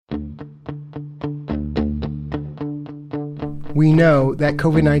We know that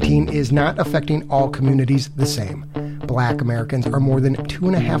COVID-19 is not affecting all communities the same. Black Americans are more than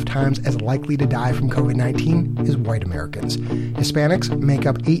 2.5 times as likely to die from COVID-19 as white Americans. Hispanics make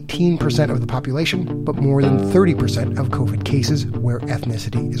up 18% of the population, but more than 30% of COVID cases where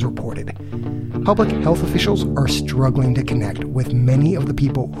ethnicity is reported. Public health officials are struggling to connect with many of the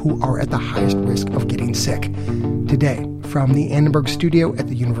people who are at the highest risk of getting sick. Today, from the Annenberg studio at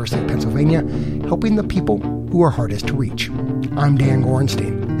the University of Pennsylvania, helping the people who are hardest to reach. I'm Dan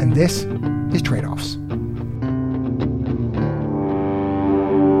Gorenstein, and this is Trade-Offs.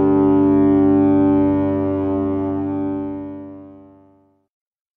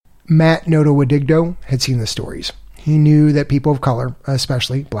 Matt Noto-Wadigdo had seen the stories. He knew that people of color,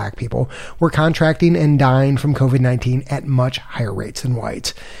 especially black people, were contracting and dying from COVID-19 at much higher rates than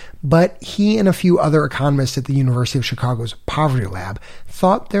whites. But he and a few other economists at the University of Chicago's Poverty Lab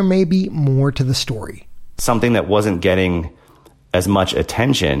thought there may be more to the story. Something that wasn't getting as much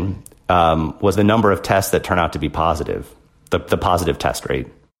attention was the number of tests that turn out to be positive, the positive test rate.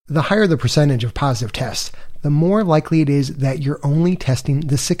 The higher the percentage of positive tests, the more likely it is that you're only testing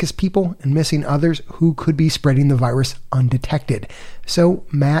the sickest people and missing others who could be spreading the virus undetected. So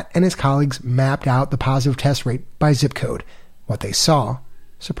Matt and his colleagues mapped out the positive test rate by zip code. What they saw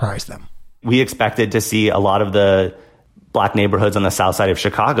surprised them. We expected to see a lot of the black neighborhoods on the south side of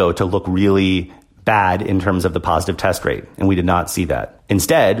Chicago to look really bad in terms of the positive test rate, and we did not see that.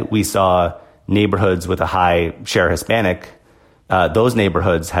 Instead, we saw neighborhoods with a high share Hispanic. Those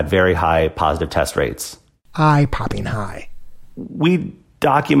neighborhoods had very high positive test rates. Eye-popping high. We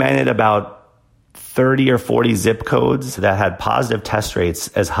documented about 30 or 40 zip codes that had positive test rates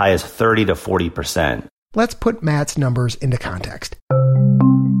as high as 30 to 40%. Let's put Matt's numbers into context.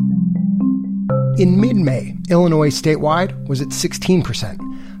 In mid-May, Illinois statewide was at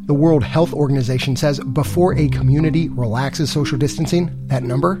 16%. The World Health Organization says before a community relaxes social distancing, that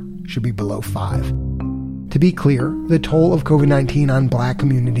number should be below 5. To be clear, the toll of COVID-19 on black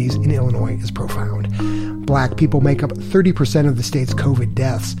communities in Illinois is profound. Black people make up 30% of the state's COVID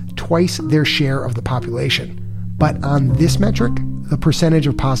deaths, twice their share of the population. But on this metric, the percentage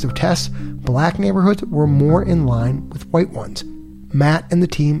of positive tests, black neighborhoods were more in line with white ones. Matt and the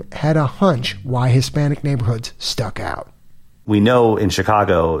team had a hunch why Hispanic neighborhoods stuck out. We know in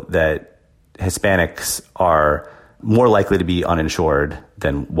Chicago that Hispanics are more likely to be uninsured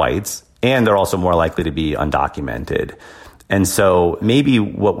than whites, and they're also more likely to be undocumented. And so maybe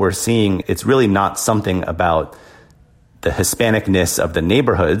what we're seeing, it's really not something about the Hispanicness of the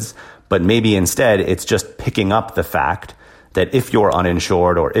neighborhoods, but maybe instead it's just picking up the fact that if you're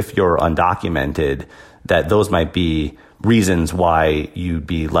uninsured or if you're undocumented, that those might be reasons why you'd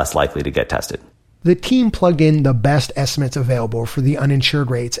be less likely to get tested. The team plugged in the best estimates available for the uninsured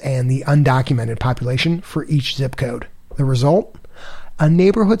rates and the undocumented population for each zip code. The result? A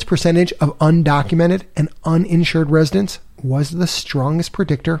neighborhood's percentage of undocumented and uninsured residents was the strongest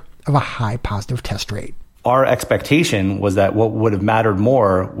predictor of a high positive test rate. Our expectation was that what would have mattered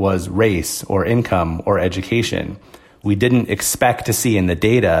more was race or income or education. We didn't expect to see in the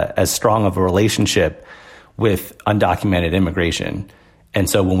data as strong of a relationship with undocumented immigration. And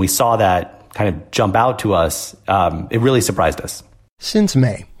so when we saw that kind of jump out to us, it really surprised us. Since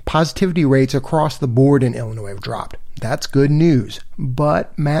May, positivity rates across the board in Illinois have dropped. That's good news.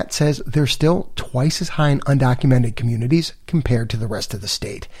 But Matt says they're still twice as high in undocumented communities compared to the rest of the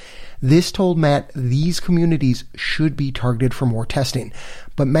state. This told Matt these communities should be targeted for more testing.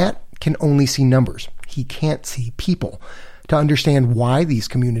 But Matt can only see numbers. He can't see people. To understand why these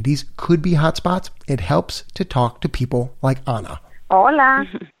communities could be hotspots, it helps to talk to people like Ana. Hola.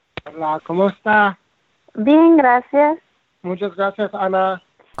 Hola, ¿cómo está? Bien, gracias. Muchas gracias, Ana.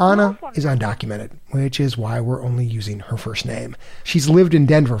 Ana is undocumented, which is why we're only using her first name. She's lived in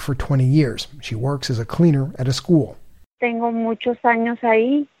Denver for 20 years. She works as a cleaner at a school. Tengo muchos años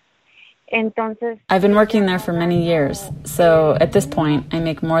ahí. Entonces, I've been working there for many years, so at this point I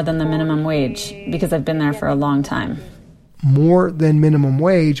make more than the minimum wage because I've been there for a long time. More than minimum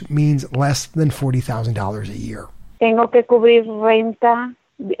wage means less than $40,000 a year. Tengo que cubrir renta,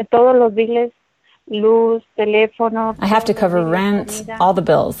 todos los biles, luz, teléfono. I have to cover rent, all the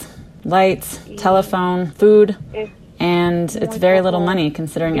bills, lights, telephone, food, and it's very little money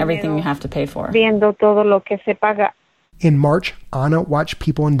considering everything you have to pay for. Viendo todo lo que se paga. In March, Ana watched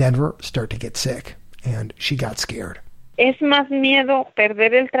people in Denver start to get sick, and she got scared. Es más miedo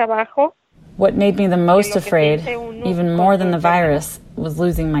perder el trabajo. What made me the most afraid, even more than the virus, was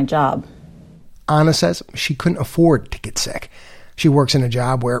losing my job. Ana says she couldn't afford to get sick. She works in a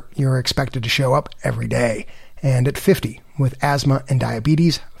job where you're expected to show up every day. And at 50, with asthma and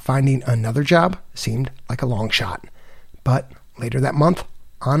diabetes, finding another job seemed like a long shot. But Later that month,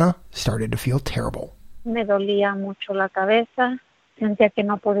 Ana started to feel terrible. Me dolía mucho la cabeza. Sentía que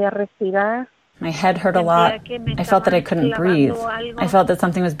no podía respirar. My head hurt a lot. I felt that I couldn't breathe. I felt that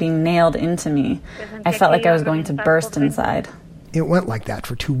something was being nailed into me. I felt like I was going to burst inside. It went like that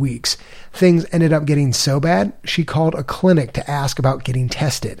for 2 weeks. Things ended up getting so bad, she called a clinic to ask about getting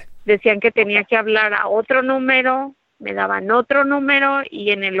tested. Decían que tenía que hablar a otro número. Me daban otro número y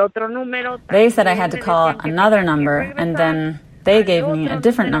en el otro número. They said I had to call another number, and then they gave me a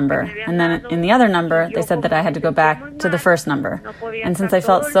different number. And then in the other number, they said that I had to go back to the first number. And since I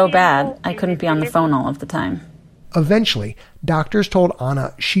felt so bad, I couldn't be on the phone all of the time. Eventually, doctors told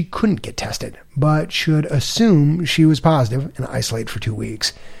Ana she couldn't get tested, but should assume she was positive and isolate for 2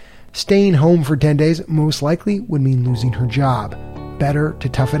 weeks. Staying home for 10 days most likely would mean losing her job. Better to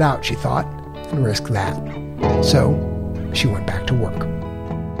tough it out, she thought, and risk that. So, she went back to work.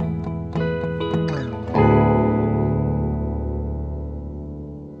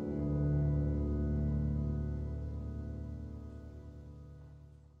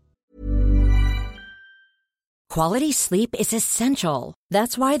 Quality sleep is essential.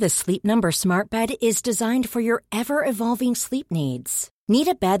 That's why the Sleep Number Smart Bed is designed for your ever-evolving sleep needs. Need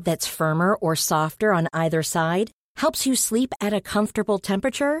a bed that's firmer or softer on either side? Helps you sleep at a comfortable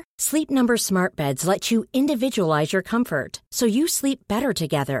temperature? Sleep Number Smart Beds let you individualize your comfort, so you sleep better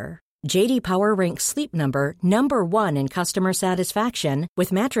together. J.D. Power ranks Sleep Number number 1 in customer satisfaction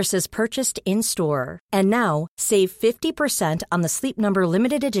with mattresses purchased in-store. And now, save 50% on the Sleep Number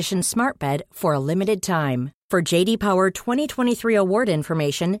Limited Edition Smart Bed for a limited time. For J.D. Power 2023 award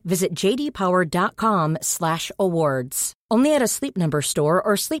information, visit jdpower.com/awards. Only at a Sleep Number store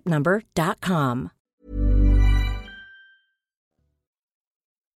or sleepnumber.com.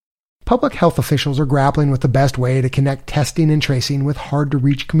 Public health officials are grappling with the best way to connect testing and tracing with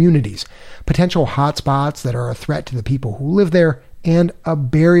hard-to-reach communities, potential hotspots that are a threat to the people who live there, and a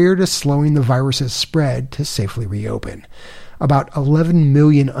barrier to slowing the virus's spread to safely reopen. About 11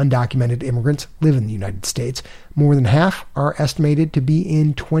 million undocumented immigrants live in the United States. More than half are estimated to be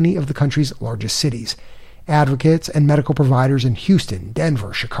in 20 of the country's largest cities. Advocates and medical providers in Houston,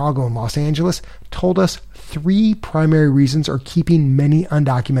 Denver, Chicago, and Los Angeles told us 3 primary reasons are keeping many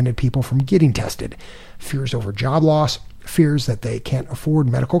undocumented people from getting tested: fears over job loss, fears that they can't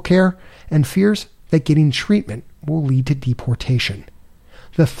afford medical care, and fears that getting treatment will lead to deportation.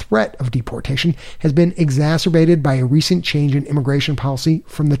 The threat of deportation has been exacerbated by a recent change in immigration policy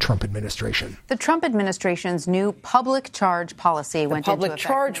from the Trump administration. The Trump administration's new public charge policy went into effect. The public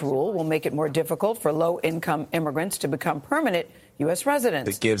charge rule will make it more difficult for low-income immigrants to become permanent U.S.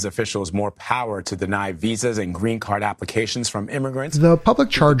 residents. It gives officials more power to deny visas and green card applications from immigrants. The public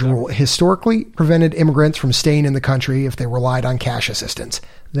charge rule historically prevented immigrants from staying in the country if they relied on cash assistance.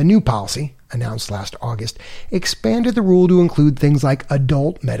 The new policy, announced last August, expanded the rule to include things like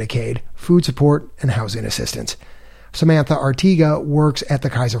adult Medicaid, food support, and housing assistance. Samantha Artiga works at the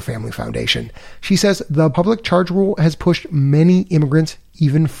Kaiser Family Foundation. She says the public charge rule has pushed many immigrants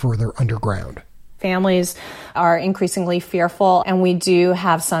even further underground. Families are increasingly fearful, and we do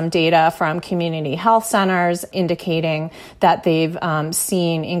have some data from community health centers indicating that they've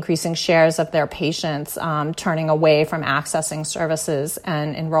seen increasing shares of their patients turning away from accessing services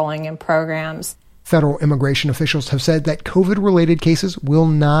and enrolling in programs. Federal immigration officials have said that COVID-related cases will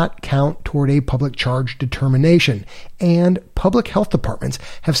not count toward a public charge determination, and public health departments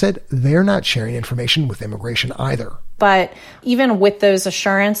have said they're not sharing information with immigration either. But even with those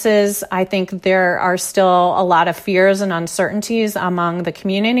assurances, I think there are still a lot of fears and uncertainties among the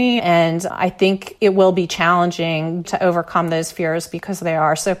community, and I think it will be challenging to overcome those fears because they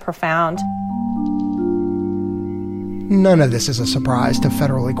are so profound. None of this is a surprise to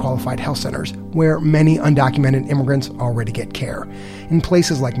federally qualified health centers, where many undocumented immigrants already get care. In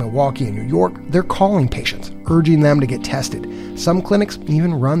places like Milwaukee and New York, they're calling patients, urging them to get tested. Some clinics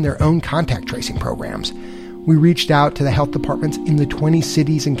even run their own contact tracing programs. We reached out to the health departments in the 20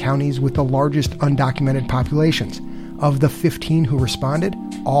 cities and counties with the largest undocumented populations. Of the 15 who responded,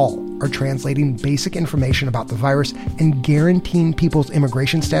 all are translating basic information about the virus and guaranteeing people's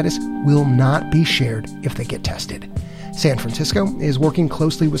immigration status will not be shared if they get tested. San Francisco is working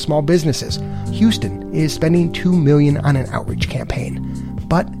closely with small businesses. Houston is spending $2 million on an outreach campaign.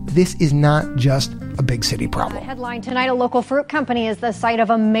 But this is not just a big city problem. Headline tonight, a local fruit company is the site of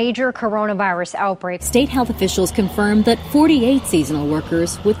a major coronavirus outbreak. State health officials confirmed that 48 seasonal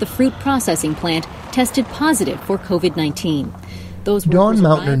workers with the fruit processing plant tested positive for COVID-19. Dawn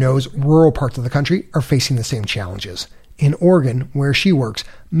Mountner knows rural parts of the country are facing the same challenges. In Oregon, where she works,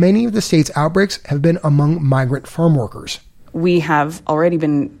 many of the state's outbreaks have been among migrant farm workers. We have already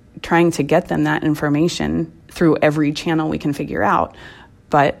been trying to get them that information through every channel we can figure out.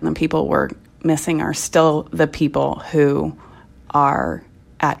 But the people we're missing are still the people who are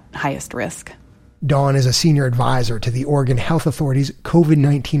at highest risk. Dawn is a senior advisor to the Oregon Health Authority's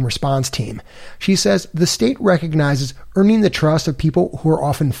COVID-19 response team. She says the state recognizes earning the trust of people who are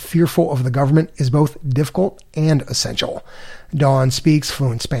often fearful of the government is both difficult and essential. Dawn speaks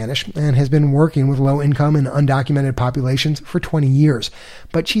fluent Spanish and has been working with low-income and undocumented populations for 20 years.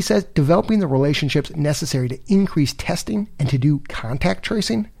 But she says developing the relationships necessary to increase testing and to do contact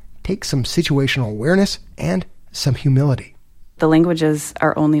tracing takes some situational awareness and some humility. The languages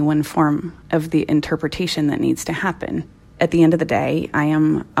are only one form of the interpretation that needs to happen. At the end of the day, I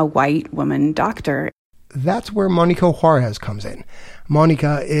am a white woman doctor. That's where Monica Juarez comes in.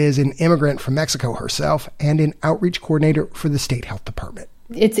 Monica is an immigrant from Mexico herself and an outreach coordinator for the state health department.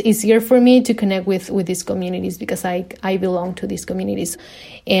 It's easier for me to connect with these communities because I belong to these communities.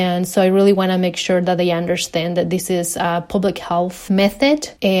 And so I really want to make sure that they understand that this is a public health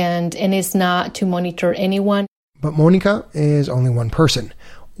method and it's not to monitor anyone. But Monica is only one person.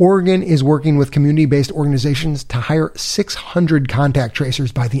 Oregon is working with community-based organizations to hire 600 contact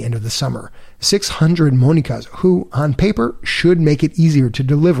tracers by the end of the summer. 600 Monicas who, on paper, should make it easier to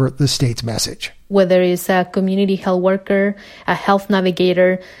deliver the state's message. Whether it's a community health worker, a health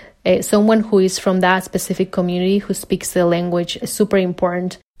navigator, someone who is from that specific community who speaks the language is super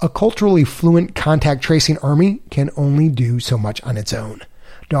important. A culturally fluent contact tracing army can only do so much on its own.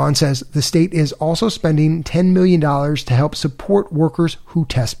 Dawn says the state is also spending $10 million to help support workers who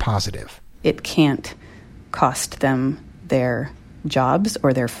test positive. It can't cost them their jobs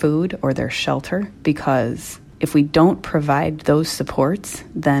or their food or their shelter, because if we don't provide those supports,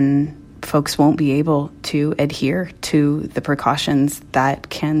 then folks won't be able to adhere to the precautions that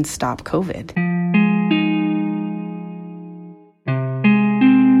can stop COVID.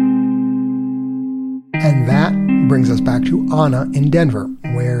 And that brings us back to Anna in Denver,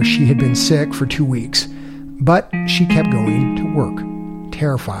 where she had been sick for 2 weeks. But she kept going to work,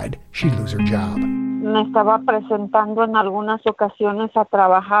 terrified she'd lose her job. Me estaba presentando en algunas ocasiones a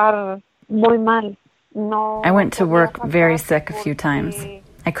trabajar muy mal. No. I went to work very sick a few times.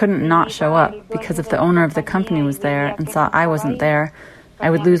 I couldn't not show up because if the owner of the company was there and saw I wasn't there, I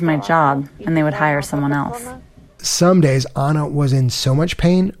would lose my job and they would hire someone else. Some days, Anna was in so much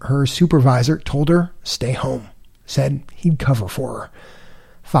pain, her supervisor told her, stay home, said he'd cover for her.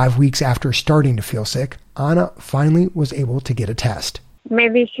 5 weeks after starting to feel sick, Anna finally was able to get a test. Me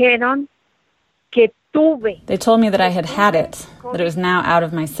dijeron que tuve. They told me that I had it, that it was now out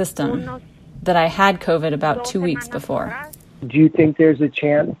of my system, that I had COVID about 2 weeks before. Do you think there's a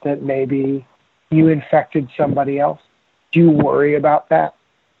chance that maybe you infected somebody else? Do you worry about that?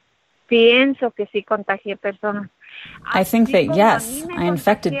 Pienso que sí contagié personas. I think that, yes, I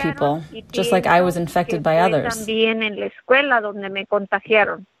infected people, just like I was infected by others. También en la escuela donde me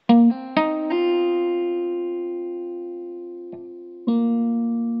contagiaron.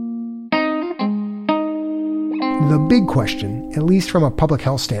 The big question, at least from a public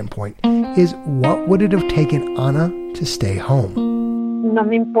health standpoint, is what would it have taken Anna to stay home? No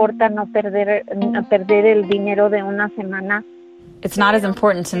me importa no perder el dinero de una semana. It's not as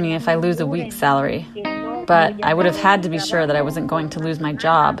important to me if I lose a week's salary, but I would have had to be sure that I wasn't going to lose my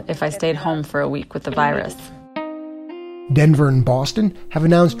job if I stayed home for a week with the virus. Denver and Boston have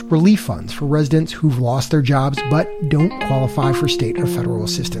announced relief funds for residents who've lost their jobs but don't qualify for state or federal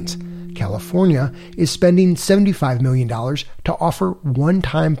assistance. California is spending $75 million to offer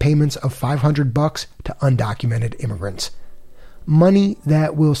one-time payments of $500 to undocumented immigrants. Money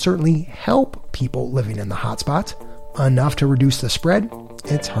that will certainly help people living in the hotspots. Enough to reduce the spread?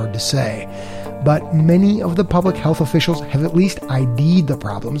 It's hard to say. But many of the public health officials have at least ID'd the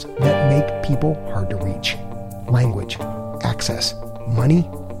problems that make people hard to reach. Language, access, money,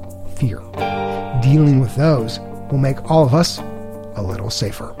 fear. Dealing with those will make all of us a little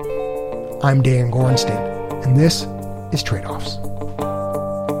safer. I'm Dan Gorenstein, and this is Trade-Offs.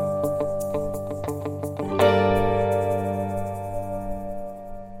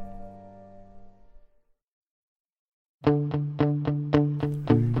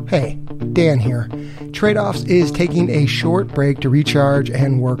 Hey, Dan here. Trade-Offs is taking a short break to recharge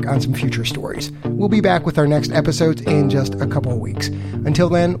and work on some future stories. We'll be back with our next episodes in just a couple of weeks. Until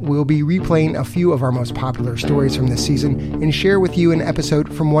then, we'll be replaying a few of our most popular stories from this season and share with you an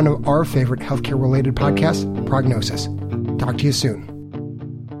episode from one of our favorite healthcare-related podcasts, Prognosis. Talk to you soon.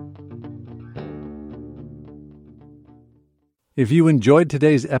 If you enjoyed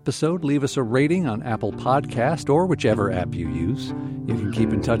today's episode, leave us a rating on Apple Podcast or whichever app you use. You can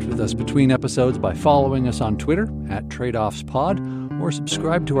keep in touch with us between episodes by following us on Twitter at TradeoffsPod or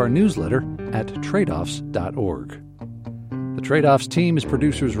subscribe to our newsletter at tradeoffs.org. The Trade-Offs team is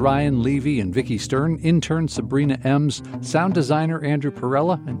producers Ryan Levy and Vicky Stern, intern Sabrina Ems, sound designer Andrew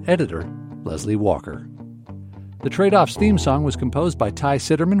Perella, and editor Leslie Walker. The Trade-Offs theme song was composed by Ty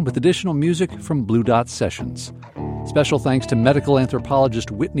Sitterman with additional music from Blue Dot Sessions. Special thanks to medical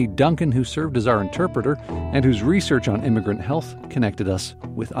anthropologist Whitney Duncan, who served as our interpreter and whose research on immigrant health connected us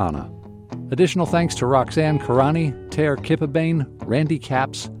with Anna. Additional thanks to Roxanne Karani, Ter Kippabane, Randy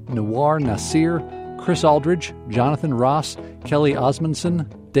Capps, Nawar Nasir, Chris Aldridge, Jonathan Ross, Kelly Osmondson,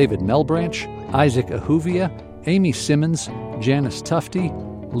 David Melbranch, Isaac Ahuvia, Amy Simmons, Janice Tufty,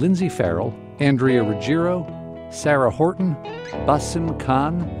 Lindsay Farrell, Andrea Ruggiero, Sarah Horton, Basim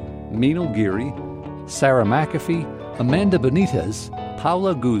Khan, Meenal Giri, Sarah McAfee, Amanda Benitez,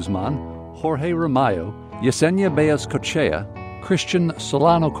 Paula Guzman, Jorge Ramayo, Yesenia Beas-Cochea, Christian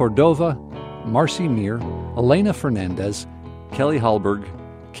Solano Cordova, Marcy Meir, Elena Fernandez, Kelly Hallberg,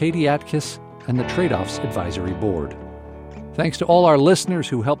 Katie Atkis, and the Trade-Offs Advisory Board. Thanks to all our listeners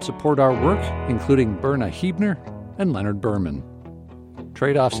who help support our work, including Berna Huebner and Leonard Berman.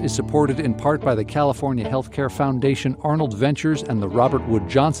 Trade-Offs is supported in part by the California Healthcare Foundation, Arnold Ventures, and the Robert Wood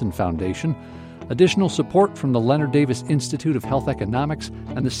Johnson Foundation. Additional support from the Leonard Davis Institute of Health Economics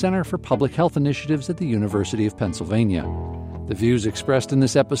and the Center for Public Health Initiatives at the University of Pennsylvania. The views expressed in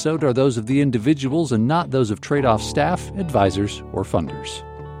this episode are those of the individuals and not those of Trade-Off staff, advisors, or funders.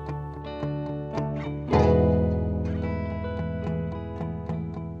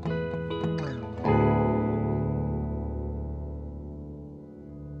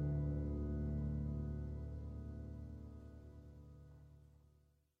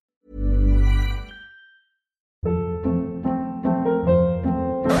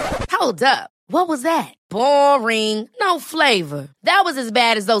 Hold up. What was that? Boring. No flavor. That was as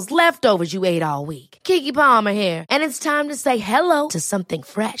bad as those leftovers you ate all week. Keke Palmer here, and it's time to say hello to something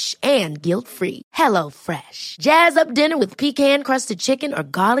fresh and guilt-free. HelloFresh. Jazz up dinner with pecan-crusted chicken or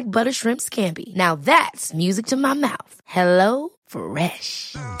garlic butter shrimp scampi. Now that's music to my mouth.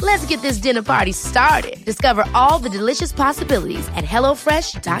 HelloFresh. Let's get this dinner party started. Discover all the delicious possibilities at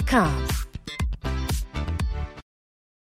HelloFresh.com.